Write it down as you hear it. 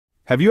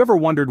Have you ever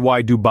wondered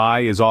why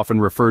Dubai is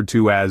often referred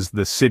to as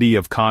the city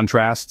of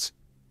contrasts?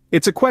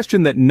 It's a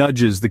question that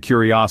nudges the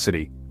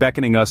curiosity,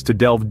 beckoning us to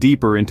delve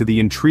deeper into the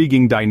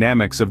intriguing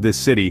dynamics of this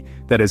city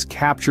that has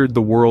captured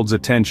the world's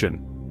attention.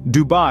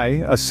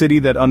 Dubai, a city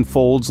that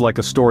unfolds like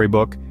a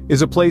storybook,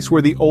 is a place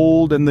where the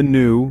old and the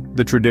new,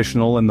 the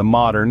traditional and the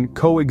modern,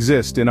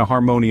 coexist in a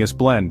harmonious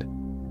blend.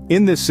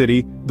 In this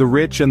city, the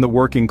rich and the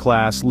working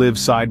class live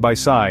side by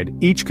side,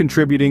 each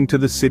contributing to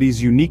the city's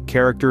unique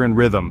character and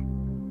rhythm.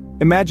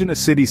 Imagine a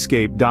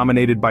cityscape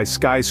dominated by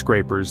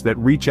skyscrapers that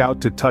reach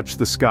out to touch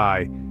the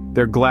sky,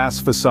 their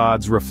glass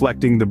facades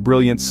reflecting the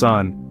brilliant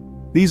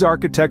sun. These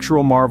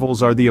architectural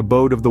marvels are the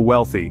abode of the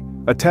wealthy,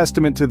 a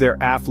testament to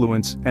their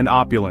affluence and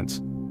opulence.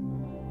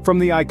 From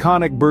the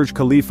iconic Burj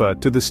Khalifa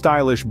to the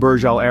stylish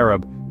Burj Al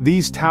Arab,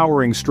 these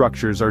towering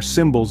structures are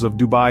symbols of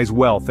Dubai's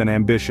wealth and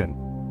ambition.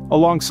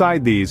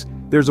 Alongside these,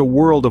 there's a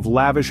world of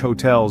lavish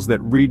hotels that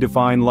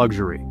redefine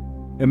luxury.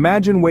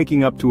 Imagine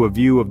waking up to a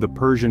view of the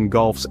Persian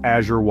Gulf's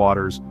azure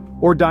waters,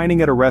 or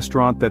dining at a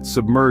restaurant that's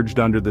submerged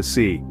under the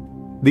sea.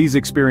 These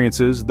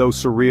experiences, though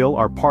surreal,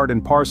 are part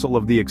and parcel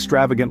of the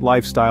extravagant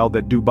lifestyle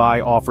that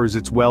Dubai offers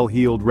its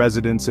well-heeled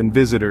residents and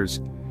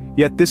visitors.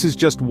 Yet this is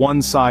just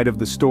one side of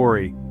the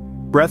story.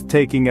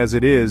 Breathtaking as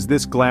it is,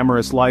 this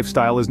glamorous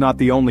lifestyle is not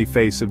the only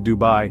face of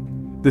Dubai.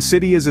 The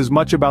city is as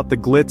much about the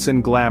glitz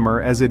and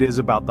glamour as it is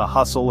about the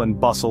hustle and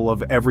bustle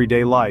of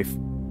everyday life.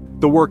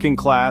 The working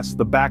class,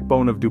 the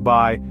backbone of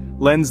Dubai,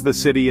 lends the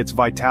city its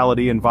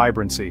vitality and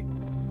vibrancy.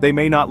 They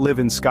may not live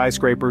in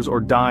skyscrapers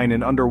or dine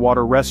in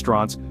underwater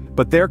restaurants,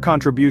 but their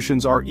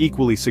contributions are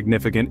equally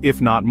significant,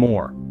 if not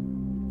more.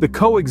 The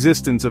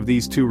coexistence of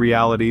these two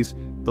realities,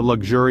 the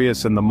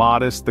luxurious and the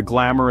modest, the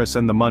glamorous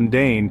and the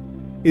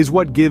mundane, is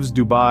what gives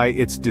Dubai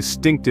its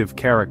distinctive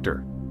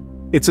character.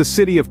 It's a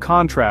city of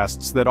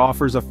contrasts that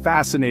offers a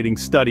fascinating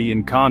study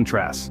in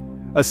contrasts.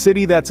 A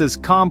city that's as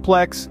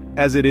complex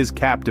as it is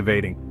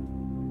captivating.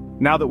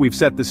 Now that we've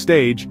set the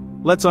stage,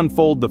 let's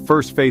unfold the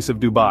first face of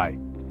Dubai,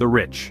 the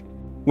rich.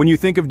 When you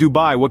think of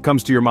Dubai, what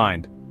comes to your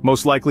mind?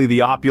 Most likely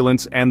the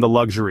opulence and the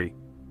luxury.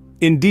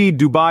 Indeed,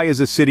 Dubai is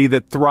a city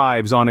that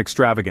thrives on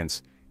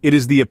extravagance. It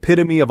is the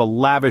epitome of a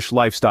lavish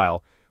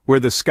lifestyle,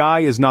 where the sky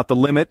is not the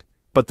limit,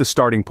 but the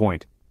starting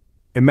point.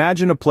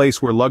 Imagine a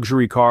place where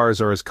luxury cars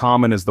are as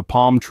common as the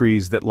palm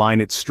trees that line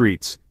its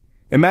streets.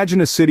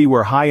 Imagine a city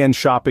where high-end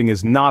shopping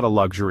is not a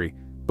luxury,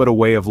 but a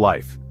way of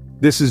life.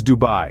 This is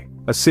Dubai,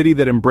 a city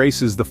that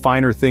embraces the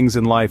finer things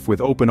in life with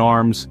open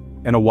arms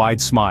and a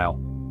wide smile.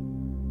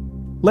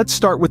 Let's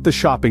start with the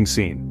shopping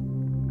scene.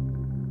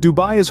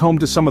 Dubai is home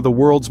to some of the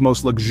world's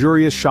most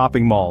luxurious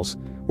shopping malls,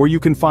 where you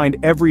can find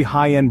every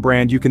high-end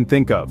brand you can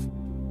think of.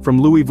 From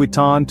Louis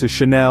Vuitton to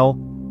Chanel,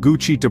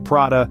 Gucci to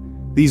Prada,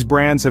 these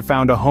brands have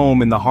found a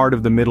home in the heart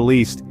of the Middle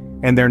East,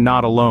 and they're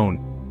not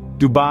alone.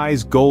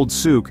 Dubai's Gold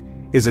Souk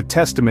is a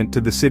testament to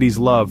the city's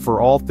love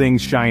for all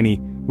things shiny,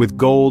 with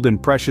gold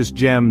and precious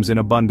gems in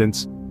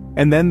abundance.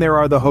 And then there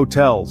are the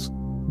hotels.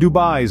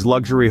 Dubai's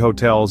luxury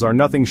hotels are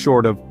nothing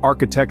short of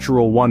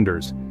architectural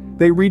wonders.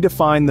 They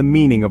redefine the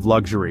meaning of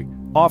luxury,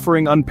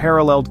 offering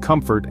unparalleled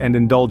comfort and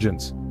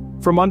indulgence.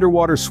 From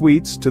underwater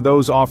suites to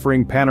those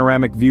offering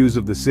panoramic views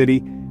of the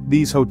city,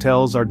 these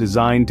hotels are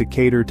designed to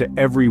cater to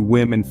every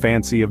whim and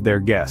fancy of their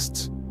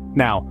guests.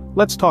 Now,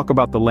 let's talk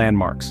about the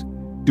landmarks.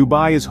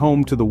 Dubai is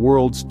home to the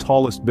world's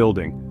tallest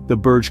building, the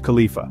Burj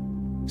Khalifa.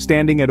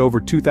 Standing at over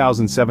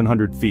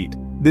 2,700 feet,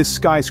 this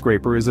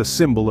skyscraper is a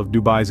symbol of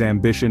Dubai's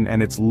ambition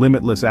and its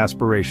limitless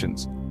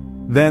aspirations.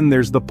 Then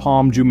there's the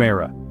Palm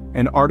Jumeirah,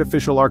 an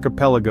artificial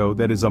archipelago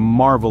that is a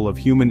marvel of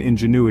human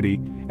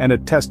ingenuity and a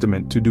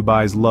testament to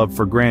Dubai's love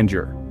for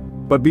grandeur.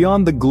 But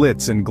beyond the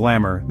glitz and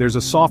glamour, there's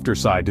a softer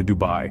side to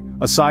Dubai,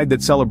 a side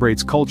that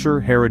celebrates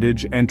culture,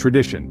 heritage, and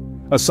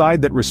tradition. A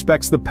side that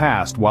respects the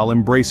past while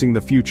embracing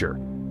the future.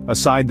 A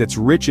side that's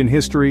rich in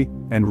history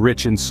and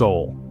rich in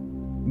soul.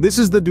 This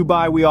is the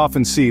Dubai we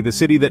often see, the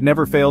city that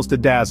never fails to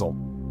dazzle.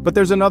 But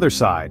there's another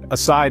side, a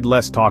side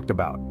less talked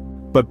about.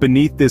 But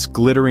beneath this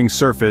glittering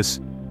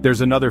surface,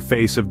 there's another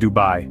face of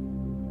Dubai.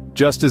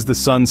 Just as the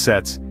sun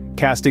sets,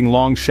 casting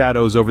long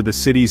shadows over the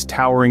city's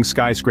towering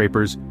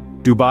skyscrapers,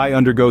 Dubai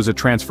undergoes a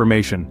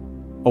transformation.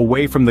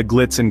 Away from the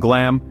glitz and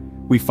glam,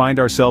 we find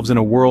ourselves in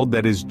a world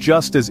that is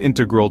just as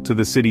integral to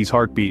the city's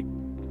heartbeat.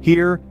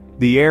 Here,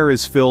 the air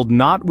is filled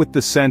not with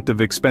the scent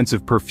of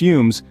expensive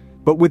perfumes,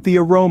 but with the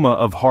aroma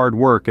of hard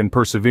work and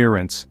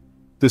perseverance.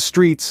 The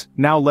streets,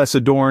 now less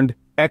adorned,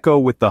 echo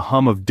with the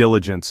hum of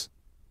diligence.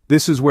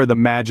 This is where the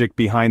magic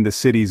behind the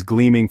city's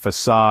gleaming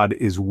facade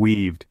is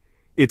weaved.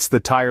 It's the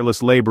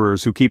tireless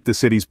laborers who keep the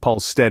city's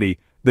pulse steady,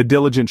 the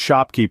diligent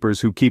shopkeepers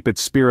who keep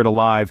its spirit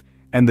alive,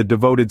 and the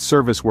devoted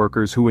service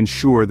workers who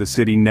ensure the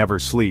city never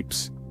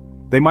sleeps.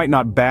 They might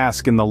not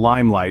bask in the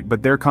limelight,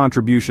 but their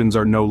contributions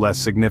are no less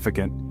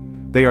significant.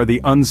 They are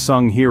the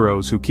unsung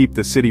heroes who keep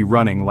the city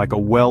running like a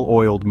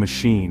well-oiled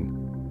machine.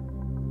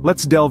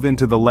 Let's delve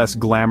into the less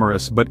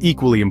glamorous but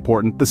equally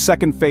important, the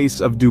second face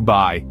of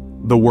Dubai,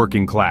 the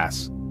working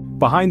class.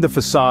 Behind the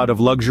facade of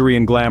luxury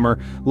and glamour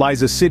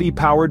lies a city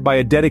powered by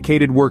a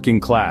dedicated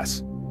working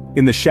class.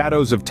 In the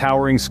shadows of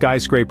towering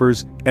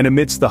skyscrapers, and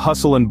amidst the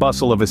hustle and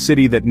bustle of a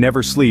city that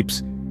never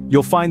sleeps,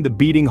 you'll find the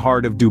beating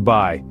heart of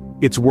Dubai,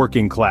 its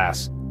working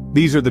class.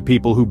 These are the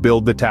people who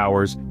build the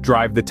towers,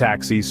 drive the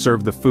taxis,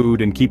 serve the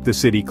food, and keep the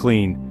city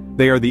clean.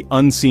 They are the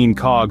unseen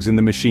cogs in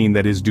the machine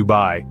that is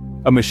Dubai.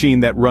 A machine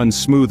that runs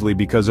smoothly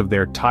because of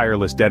their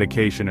tireless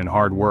dedication and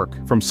hard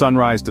work. From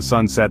sunrise to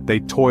sunset, they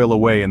toil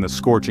away in the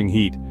scorching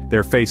heat,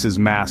 their faces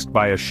masked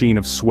by a sheen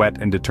of sweat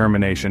and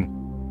determination.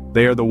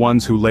 They are the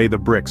ones who lay the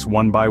bricks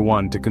one by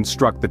one to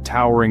construct the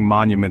towering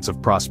monuments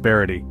of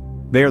prosperity.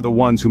 They are the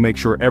ones who make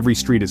sure every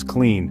street is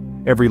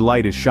clean, every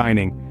light is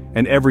shining,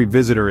 and every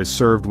visitor is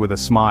served with a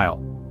smile.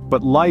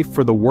 But life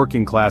for the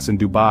working class in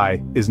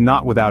Dubai is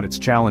not without its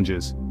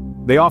challenges.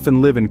 They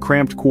often live in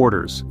cramped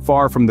quarters,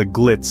 far from the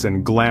glitz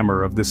and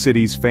glamour of the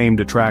city's famed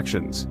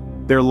attractions.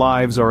 Their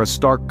lives are a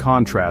stark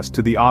contrast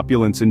to the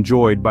opulence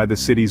enjoyed by the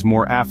city's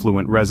more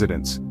affluent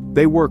residents.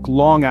 They work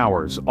long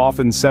hours,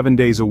 often 7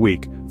 days a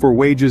week, for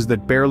wages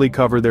that barely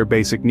cover their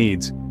basic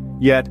needs.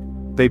 Yet,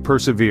 they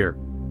persevere,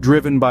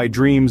 driven by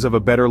dreams of a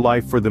better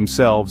life for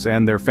themselves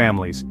and their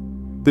families.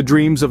 The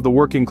dreams of the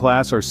working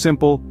class are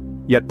simple,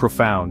 yet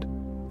profound.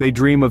 They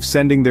dream of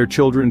sending their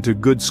children to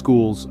good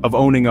schools, of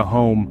owning a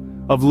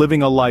home, of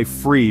living a life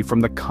free from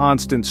the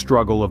constant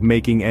struggle of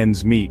making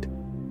ends meet.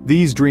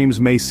 These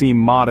dreams may seem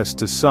modest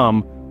to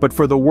some, but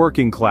for the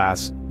working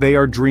class, they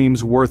are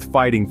dreams worth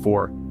fighting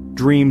for,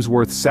 dreams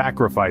worth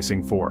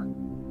sacrificing for.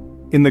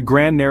 In the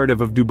grand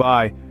narrative of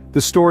Dubai,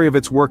 the story of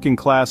its working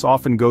class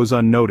often goes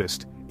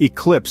unnoticed,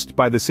 eclipsed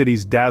by the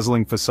city's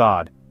dazzling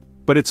facade.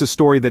 But it's a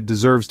story that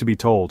deserves to be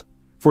told,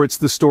 for it's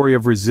the story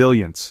of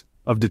resilience,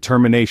 of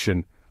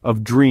determination,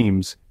 of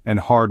dreams, and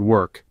hard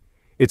work.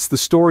 It's the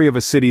story of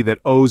a city that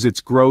owes its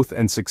growth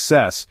and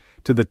success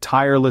to the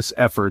tireless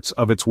efforts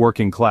of its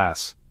working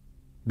class.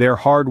 Their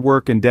hard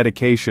work and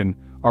dedication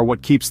are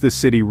what keeps this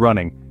city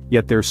running,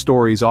 yet their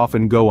stories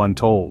often go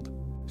untold.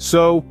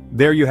 So,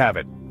 there you have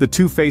it, the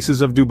two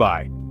faces of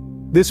Dubai.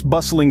 This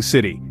bustling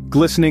city,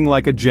 glistening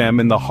like a gem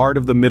in the heart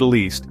of the Middle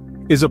East,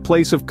 is a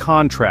place of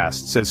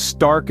contrasts as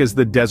stark as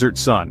the desert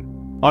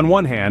sun. On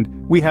one hand,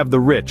 we have the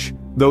rich,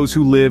 those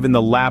who live in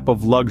the lap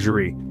of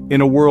luxury,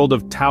 in a world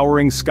of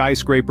towering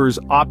skyscrapers,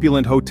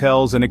 opulent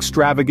hotels, and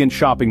extravagant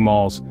shopping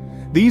malls.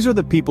 These are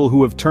the people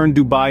who have turned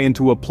Dubai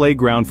into a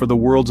playground for the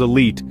world's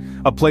elite,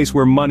 a place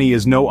where money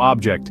is no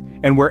object,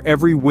 and where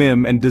every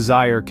whim and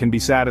desire can be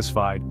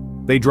satisfied.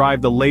 They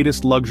drive the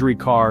latest luxury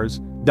cars,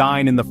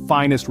 dine in the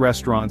finest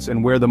restaurants,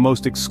 and wear the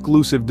most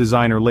exclusive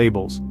designer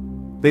labels.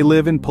 They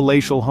live in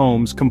palatial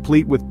homes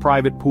complete with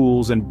private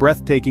pools and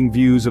breathtaking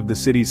views of the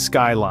city's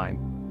skyline.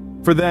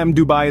 For them,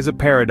 Dubai is a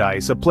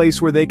paradise, a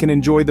place where they can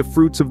enjoy the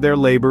fruits of their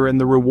labor and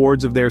the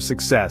rewards of their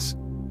success.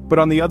 But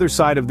on the other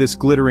side of this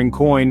glittering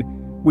coin,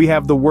 we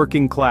have the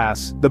working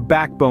class, the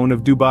backbone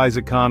of Dubai's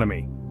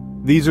economy.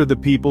 These are the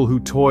people who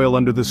toil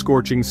under the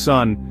scorching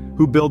sun,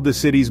 who build the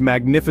city's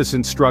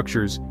magnificent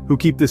structures, who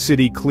keep the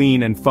city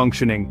clean and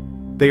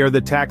functioning. They are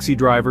the taxi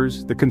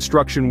drivers, the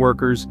construction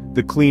workers,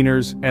 the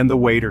cleaners, and the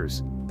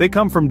waiters. They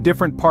come from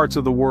different parts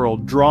of the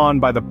world, drawn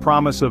by the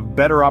promise of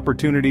better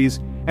opportunities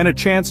and a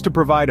chance to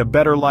provide a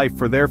better life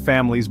for their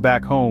families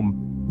back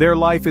home. Their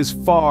life is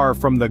far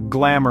from the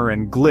glamour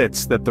and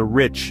glitz that the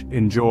rich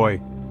enjoy.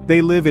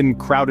 They live in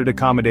crowded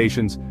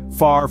accommodations,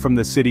 far from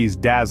the city's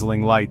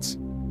dazzling lights.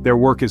 Their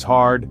work is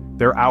hard,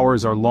 their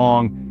hours are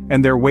long,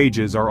 and their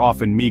wages are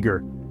often meager.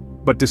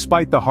 But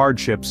despite the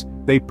hardships,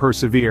 they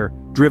persevere,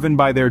 driven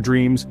by their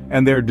dreams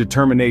and their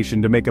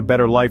determination to make a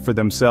better life for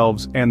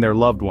themselves and their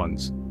loved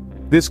ones.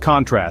 This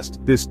contrast,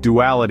 this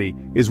duality,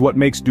 is what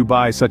makes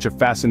Dubai such a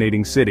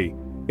fascinating city.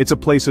 It's a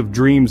place of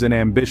dreams and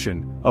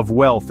ambition, of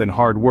wealth and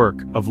hard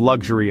work, of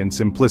luxury and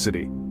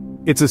simplicity.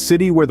 It's a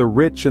city where the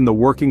rich and the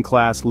working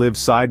class live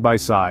side by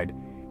side,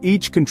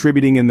 each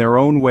contributing in their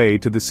own way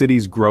to the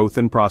city's growth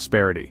and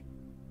prosperity.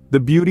 The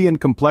beauty and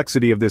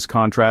complexity of this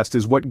contrast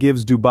is what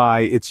gives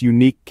Dubai its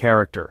unique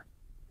character.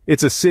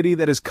 It's a city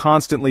that is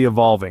constantly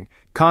evolving,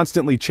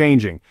 constantly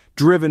changing,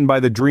 driven by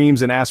the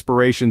dreams and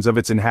aspirations of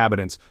its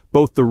inhabitants,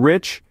 both the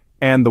rich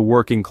and the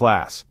working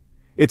class.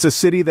 It's a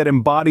city that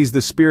embodies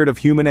the spirit of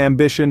human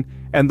ambition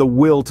and the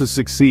will to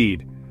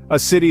succeed. A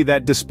city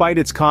that, despite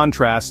its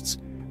contrasts,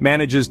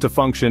 manages to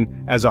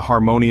function as a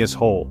harmonious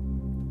whole.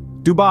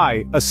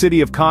 Dubai, a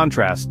city of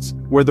contrasts,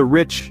 where the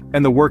rich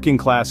and the working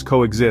class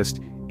coexist,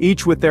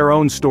 each with their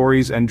own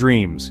stories and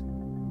dreams.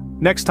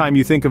 Next time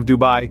you think of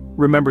Dubai,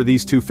 remember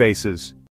these two faces.